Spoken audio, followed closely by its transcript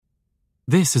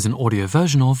This is an audio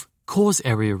version of Cause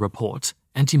Area Report,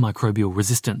 Antimicrobial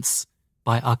Resistance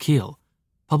by Akhil,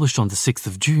 published on the 6th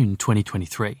of June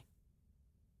 2023.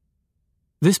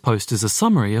 This post is a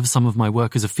summary of some of my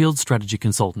work as a field strategy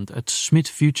consultant at Schmidt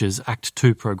Future's Act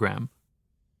 2 program,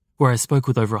 where I spoke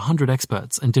with over 100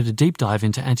 experts and did a deep dive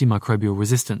into antimicrobial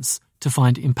resistance to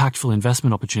find impactful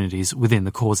investment opportunities within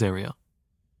the cause area.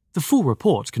 The full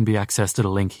report can be accessed at a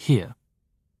link here.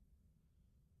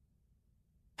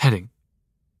 Heading: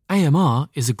 AMR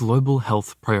is a global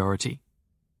health priority.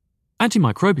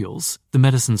 Antimicrobials, the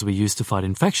medicines we use to fight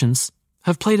infections,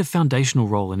 have played a foundational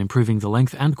role in improving the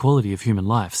length and quality of human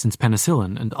life since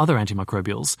penicillin and other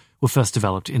antimicrobials were first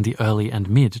developed in the early and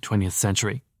mid-20th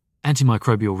century.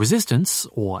 Antimicrobial resistance,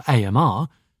 or AMR,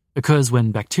 occurs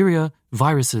when bacteria,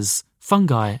 viruses,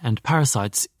 fungi, and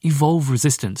parasites evolve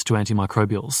resistance to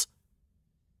antimicrobials.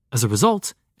 As a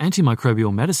result,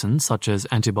 antimicrobial medicines such as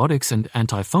antibiotics and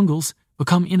antifungals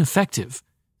become ineffective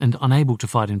and unable to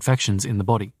fight infections in the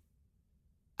body.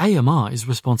 AMR is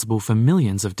responsible for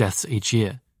millions of deaths each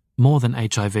year, more than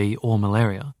HIV or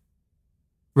malaria.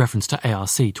 Reference to ARC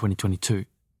 2022.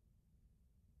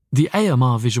 The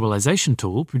AMR visualization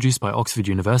tool produced by Oxford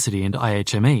University and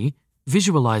IHME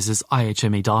visualizes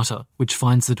IHME data, which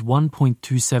finds that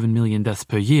 1.27 million deaths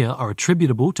per year are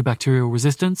attributable to bacterial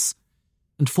resistance,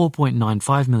 and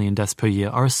 4.95 million deaths per year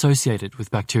are associated with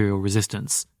bacterial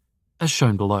resistance, as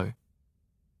shown below.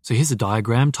 So here's a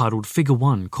diagram titled Figure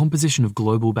 1, Composition of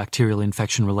Global Bacterial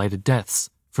Infection-Related Deaths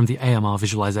from the AMR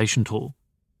visualization tool.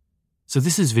 So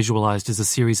this is visualized as a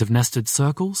series of nested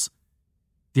circles.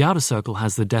 The outer circle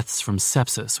has the deaths from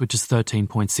sepsis, which is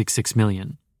 13.66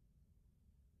 million.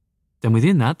 Then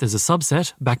within that, there's a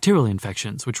subset, bacterial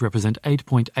infections, which represent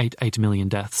 8.88 million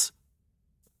deaths.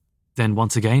 Then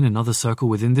once again, another circle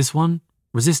within this one,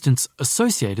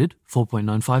 resistance-associated,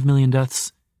 4.95 million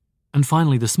deaths. And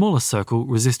finally, the smallest circle,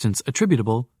 resistance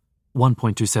attributable,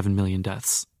 1.27 million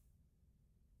deaths.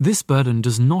 This burden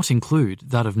does not include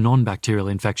that of non-bacterial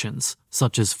infections,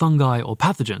 such as fungi or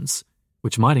pathogens,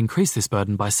 which might increase this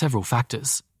burden by several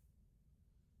factors.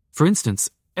 For instance,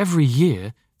 every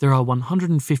year there are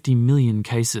 150 million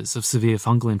cases of severe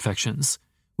fungal infections,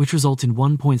 which result in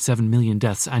 1.7 million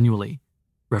deaths annually,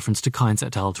 reference to Kynes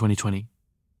et al. 2020.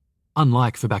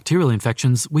 Unlike for bacterial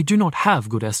infections, we do not have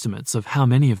good estimates of how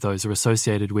many of those are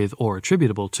associated with or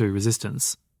attributable to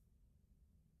resistance.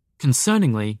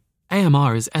 Concerningly,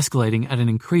 AMR is escalating at an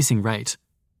increasing rate.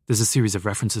 There's a series of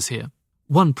references here.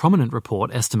 One prominent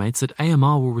report estimates that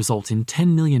AMR will result in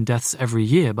 10 million deaths every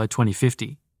year by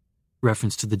 2050,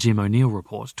 reference to the Jim O'Neill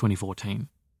Report 2014.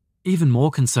 Even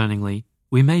more concerningly,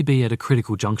 we may be at a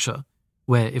critical juncture,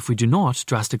 where if we do not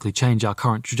drastically change our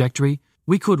current trajectory,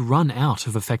 we could run out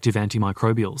of effective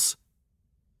antimicrobials.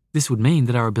 This would mean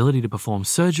that our ability to perform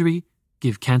surgery,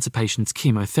 give cancer patients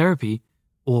chemotherapy,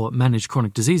 or manage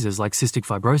chronic diseases like cystic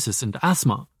fibrosis and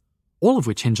asthma, all of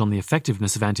which hinge on the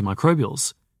effectiveness of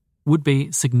antimicrobials, would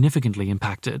be significantly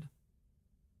impacted.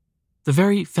 The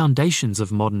very foundations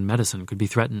of modern medicine could be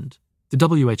threatened. The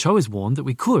WHO has warned that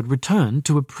we could return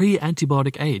to a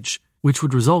pre-antibiotic age, which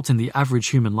would result in the average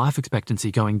human life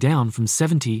expectancy going down from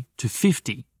 70 to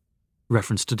 50.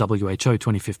 Reference to WHO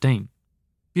 2015.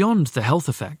 Beyond the health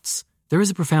effects, there is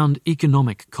a profound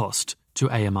economic cost to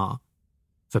AMR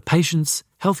for patients,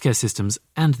 healthcare systems,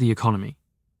 and the economy.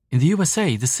 In the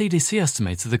USA, the CDC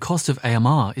estimates that the cost of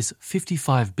AMR is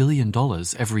 $55 billion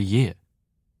every year.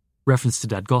 Reference to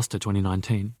Dadgosta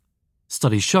 2019.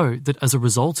 Studies show that as a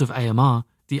result of AMR,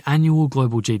 the annual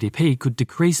global GDP could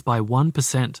decrease by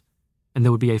 1%, and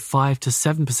there would be a 5 to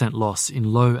 7% loss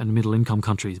in low and middle income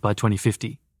countries by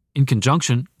 2050. In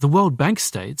conjunction, the World Bank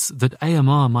states that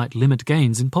AMR might limit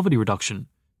gains in poverty reduction,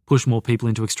 push more people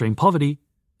into extreme poverty,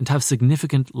 and have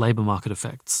significant labour market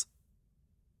effects.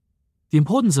 The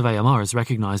importance of AMR is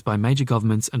recognised by major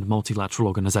governments and multilateral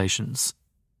organisations.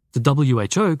 The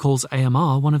WHO calls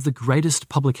AMR one of the greatest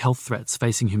public health threats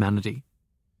facing humanity.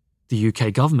 The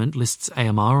UK government lists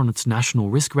AMR on its National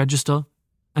Risk Register,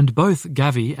 and both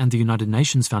Gavi and the United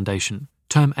Nations Foundation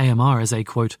term AMR as a,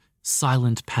 quote,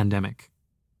 silent pandemic.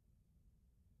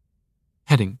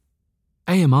 Heading: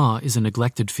 AMR is a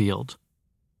neglected field.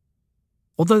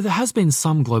 Although there has been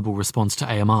some global response to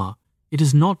AMR, it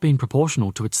has not been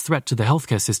proportional to its threat to the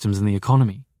healthcare systems and the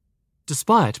economy.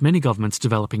 Despite many governments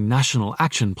developing National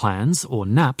Action Plans, or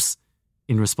NAPs,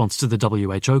 in response to the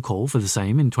WHO call for the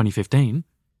same in 2015,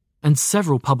 and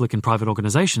several public and private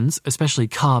organisations, especially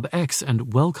CARB-X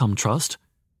and Wellcome Trust,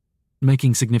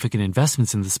 making significant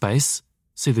investments in the space,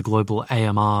 see the Global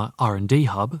AMR R&D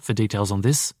Hub for details on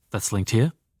this, that's linked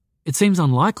here, it seems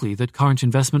unlikely that current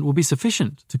investment will be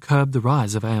sufficient to curb the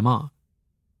rise of AMR.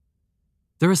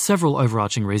 There are several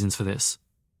overarching reasons for this.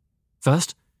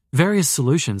 First, various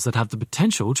solutions that have the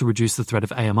potential to reduce the threat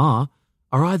of AMR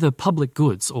are either public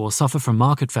goods or suffer from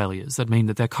market failures that mean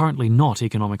that they're currently not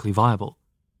economically viable.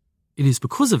 It is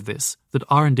because of this that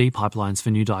R&D pipelines for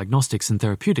new diagnostics and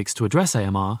therapeutics to address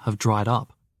AMR have dried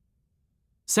up.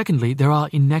 Secondly, there are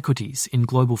inequities in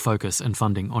global focus and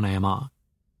funding on AMR.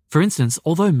 For instance,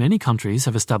 although many countries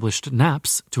have established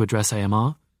NAPs to address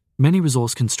AMR, many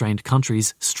resource-constrained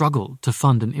countries struggle to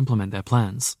fund and implement their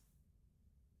plans.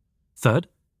 Third,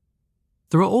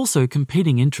 there are also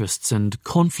competing interests and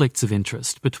conflicts of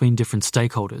interest between different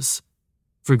stakeholders.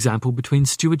 For example, between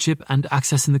stewardship and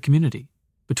access in the community,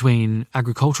 between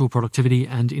agricultural productivity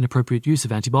and inappropriate use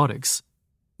of antibiotics,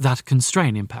 that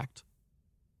constrain impact.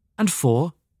 And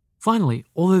four, finally,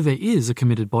 although there is a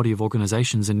committed body of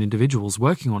organisations and individuals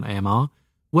working on AMR,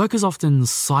 work is often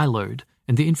siloed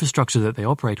and the infrastructure that they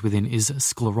operate within is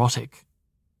sclerotic.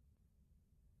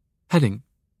 Heading: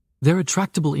 There are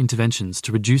tractable interventions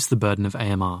to reduce the burden of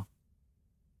AMR.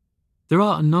 There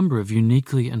are a number of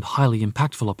uniquely and highly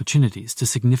impactful opportunities to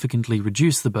significantly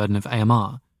reduce the burden of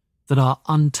AMR that are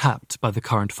untapped by the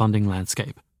current funding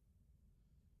landscape.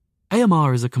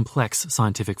 AMR is a complex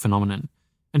scientific phenomenon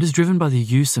and is driven by the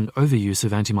use and overuse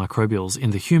of antimicrobials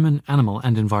in the human, animal,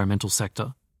 and environmental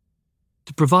sector.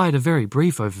 To provide a very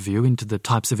brief overview into the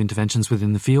types of interventions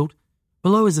within the field,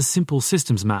 below is a simple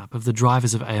systems map of the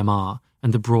drivers of AMR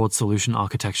and the broad solution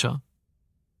architecture.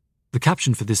 The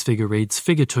caption for this figure reads,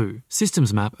 Figure 2,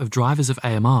 Systems Map of Drivers of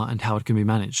AMR and How It Can Be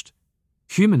Managed.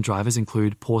 Human drivers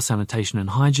include poor sanitation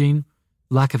and hygiene,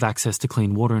 lack of access to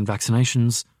clean water and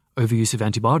vaccinations, overuse of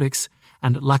antibiotics,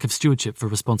 and lack of stewardship for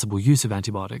responsible use of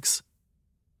antibiotics.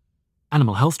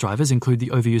 Animal health drivers include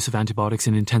the overuse of antibiotics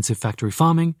in intensive factory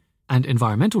farming, and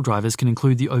environmental drivers can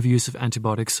include the overuse of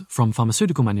antibiotics from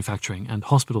pharmaceutical manufacturing and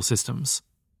hospital systems.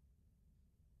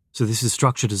 So this is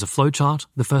structured as a flowchart.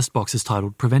 The first box is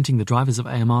titled Preventing the Drivers of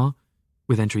AMR,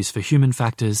 with entries for human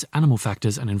factors, animal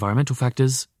factors, and environmental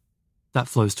factors. That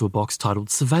flows to a box titled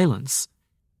Surveillance,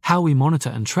 how we monitor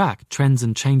and track trends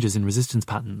and changes in resistance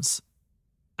patterns.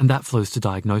 And that flows to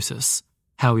Diagnosis,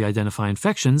 how we identify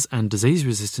infections and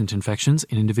disease-resistant infections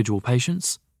in individual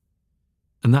patients.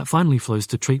 And that finally flows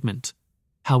to Treatment,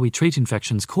 how we treat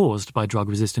infections caused by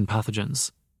drug-resistant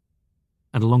pathogens.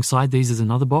 And alongside these is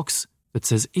another box that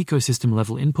says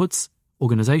ecosystem-level inputs,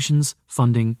 organizations,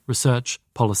 funding, research,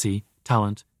 policy,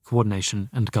 talent,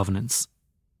 coordination, and governance.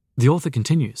 The author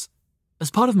continues, As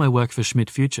part of my work for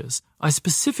Schmidt Futures, I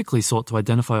specifically sought to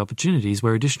identify opportunities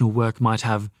where additional work might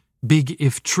have big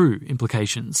if true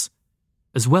implications,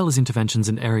 as well as interventions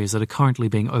in areas that are currently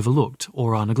being overlooked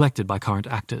or are neglected by current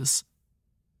actors.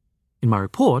 In my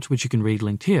report, which you can read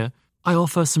linked here, I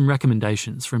offer some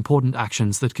recommendations for important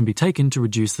actions that can be taken to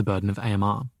reduce the burden of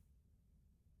AMR.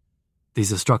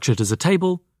 These are structured as a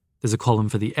table. There's a column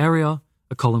for the area,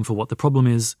 a column for what the problem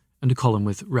is, and a column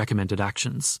with recommended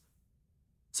actions.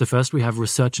 So first we have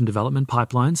research and development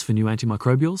pipelines for new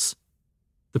antimicrobials.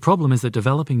 The problem is that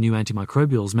developing new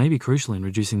antimicrobials may be crucial in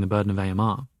reducing the burden of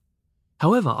AMR.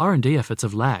 However, R&D efforts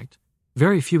have lagged.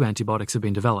 Very few antibiotics have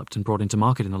been developed and brought into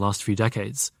market in the last few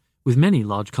decades, with many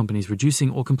large companies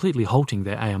reducing or completely halting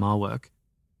their AMR work.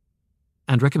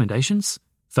 And recommendations?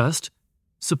 First,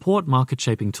 support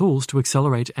market-shaping tools to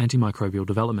accelerate antimicrobial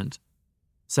development.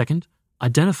 Second,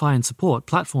 identify and support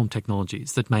platform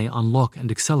technologies that may unlock and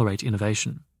accelerate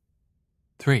innovation.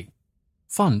 3.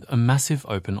 Fund a massive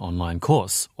open online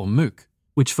course, or MOOC,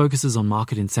 which focuses on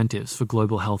market incentives for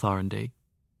global health R&D.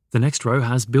 The next row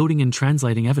has building and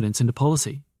translating evidence into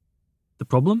policy. The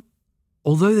problem?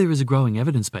 Although there is a growing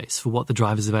evidence base for what the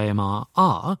drivers of AMR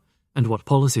are and what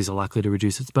policies are likely to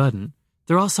reduce its burden,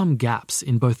 there are some gaps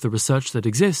in both the research that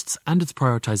exists and its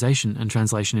prioritization and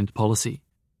translation into policy,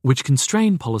 which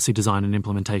constrain policy design and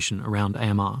implementation around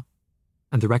AMR.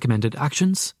 And the recommended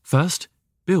actions? First,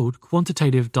 build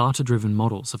quantitative data-driven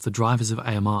models of the drivers of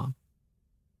AMR.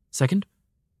 Second,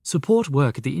 support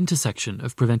work at the intersection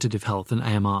of preventative health and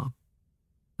AMR.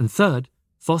 And third,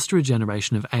 foster a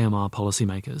generation of AMR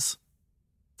policymakers.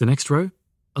 The next row,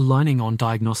 aligning on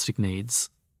diagnostic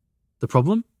needs. The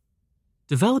problem?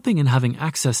 Developing and having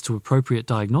access to appropriate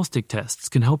diagnostic tests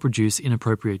can help reduce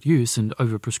inappropriate use and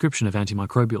overprescription of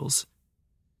antimicrobials.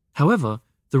 However,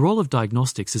 the role of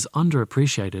diagnostics is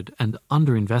underappreciated and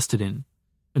underinvested in,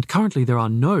 and currently there are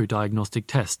no diagnostic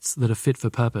tests that are fit for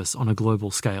purpose on a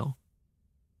global scale.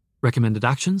 Recommended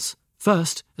actions?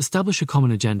 First, establish a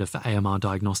common agenda for AMR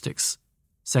diagnostics.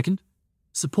 Second,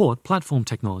 support platform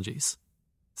technologies.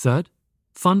 Third,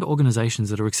 fund organizations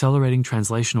that are accelerating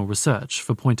translational research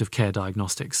for point-of-care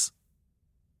diagnostics.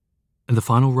 And the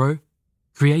final row,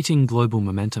 creating global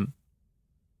momentum.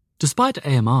 Despite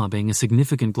AMR being a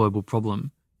significant global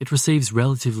problem, it receives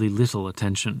relatively little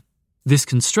attention. This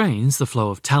constrains the flow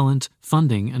of talent,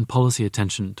 funding, and policy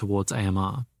attention towards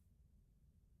AMR.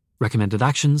 Recommended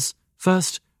actions: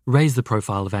 first, raise the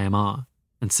profile of AMR,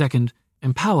 and second,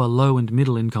 empower low and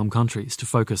middle income countries to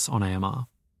focus on AMR.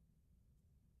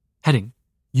 Heading: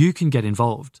 You can get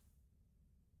involved.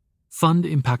 Fund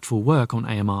impactful work on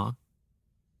AMR.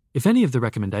 If any of the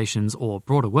recommendations or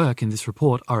broader work in this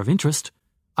report are of interest,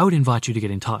 I would invite you to get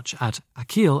in touch at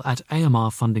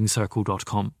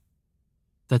akhil@amrfundingcircle.com.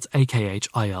 That's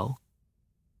AKHIL.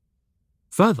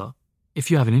 Further, if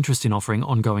you have an interest in offering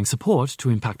ongoing support to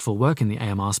impactful work in the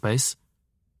AMR space,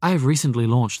 I have recently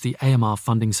launched the AMR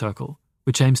Funding Circle,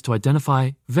 which aims to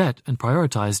identify, vet, and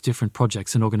prioritize different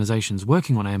projects and organizations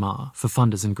working on AMR for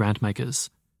funders and grant makers.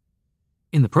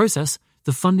 In the process,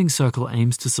 the Funding Circle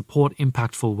aims to support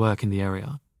impactful work in the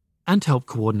area and help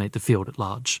coordinate the field at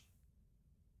large.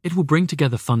 It will bring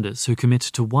together funders who commit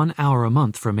to 1 hour a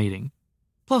month for a meeting,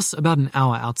 plus about an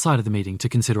hour outside of the meeting to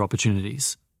consider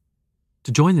opportunities.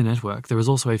 To join the network, there is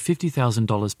also a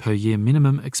 $50,000 per year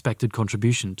minimum expected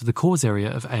contribution to the cause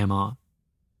area of AMR.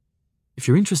 If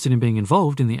you're interested in being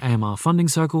involved in the AMR Funding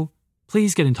Circle,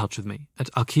 please get in touch with me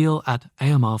at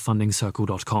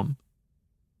akhil@amrfundingcircle.com.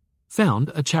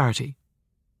 Found a charity.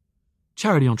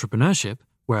 Charity Entrepreneurship,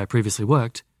 where I previously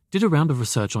worked, did a round of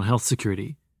research on health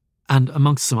security, and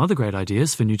amongst some other great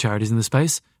ideas for new charities in the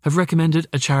space, have recommended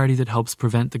a charity that helps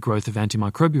prevent the growth of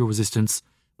antimicrobial resistance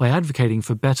by advocating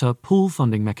for better pool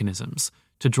funding mechanisms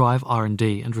to drive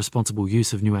R&D and responsible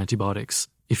use of new antibiotics.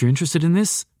 If you're interested in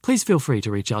this, please feel free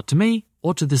to reach out to me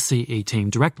or to the CE team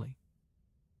directly.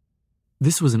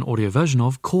 This was an audio version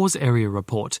of Cause Area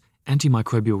Report,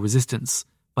 Antimicrobial Resistance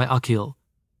by Akhil,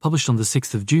 published on the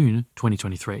 6th of June,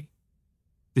 2023.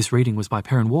 This reading was by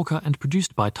Perrin Walker and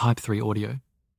produced by Type 3 Audio.